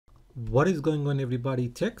What is going on, everybody?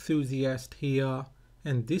 Tech enthusiast here,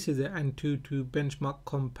 and this is an Antutu benchmark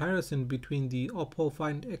comparison between the OPPO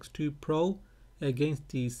Find X2 Pro against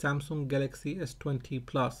the Samsung Galaxy S20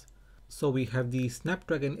 Plus. So we have the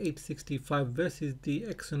Snapdragon 865 versus the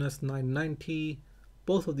Exynos 990.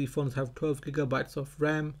 Both of the phones have 12GB of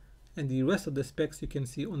RAM, and the rest of the specs you can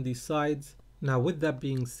see on the sides. Now with that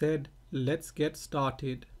being said, let's get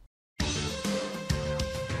started.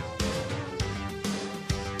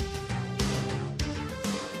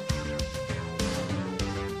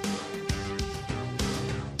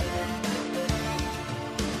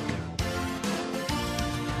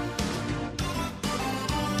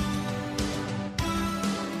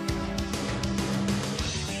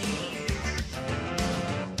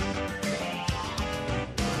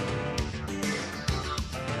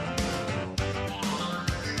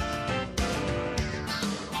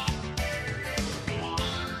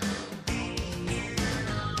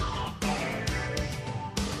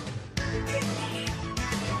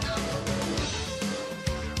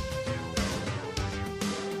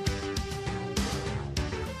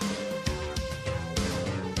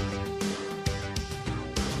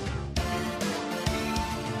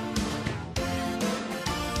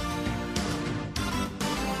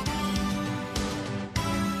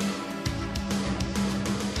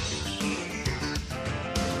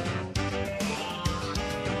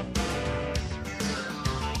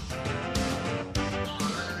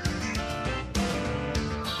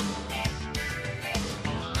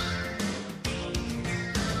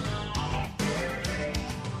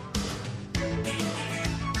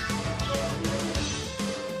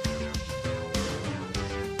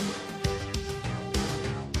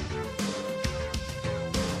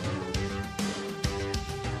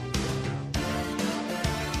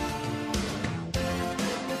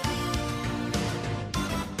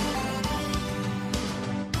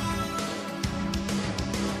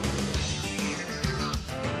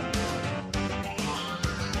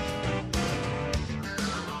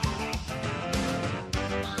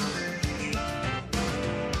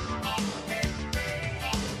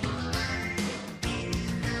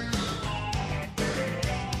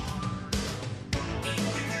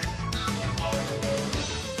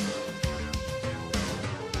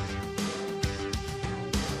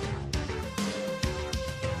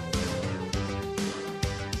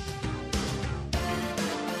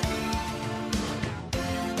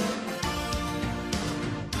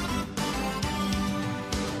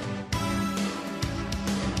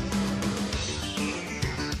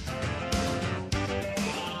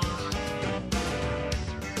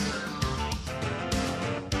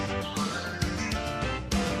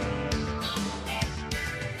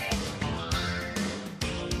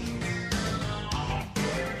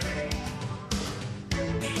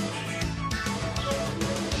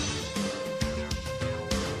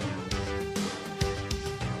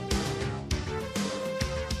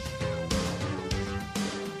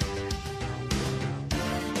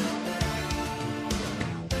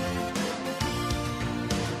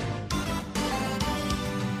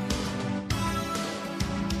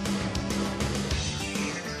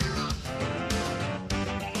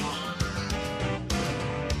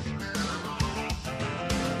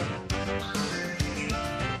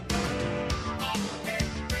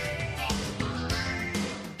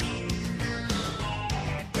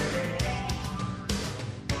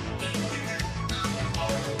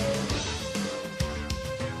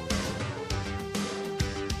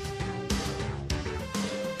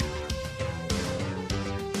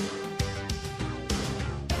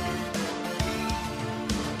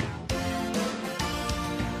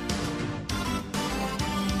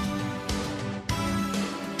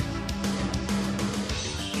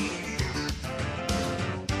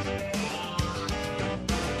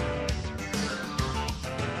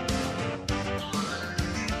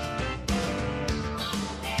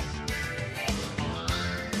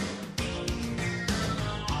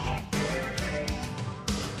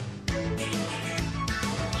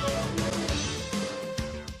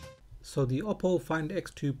 So the OPPO Find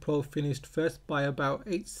X2 Pro finished first by about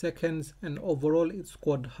 8 seconds, and overall it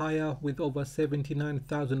scored higher with over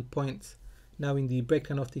 79,000 points. Now in the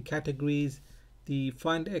breakdown of the categories, the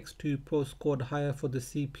Find X2 Pro scored higher for the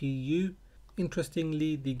CPU.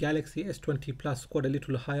 Interestingly, the Galaxy S20 Plus scored a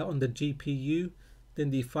little higher on the GPU. Then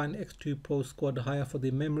the Find X2 Pro scored higher for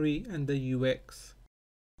the memory and the UX.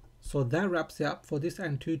 So that wraps it up for this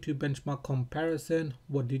Antutu benchmark comparison.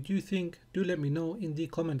 What did you think? Do let me know in the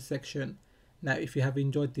comment section. Now if you have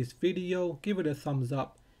enjoyed this video, give it a thumbs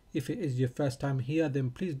up. If it is your first time here,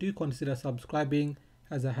 then please do consider subscribing,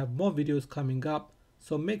 as I have more videos coming up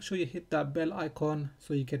So make sure you hit that bell icon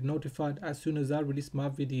so you get notified as soon as I release my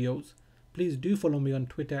videos. Please do follow me on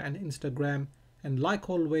Twitter and Instagram, and like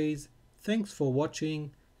always, thanks for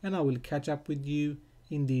watching, and I will catch up with you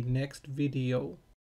in the next video.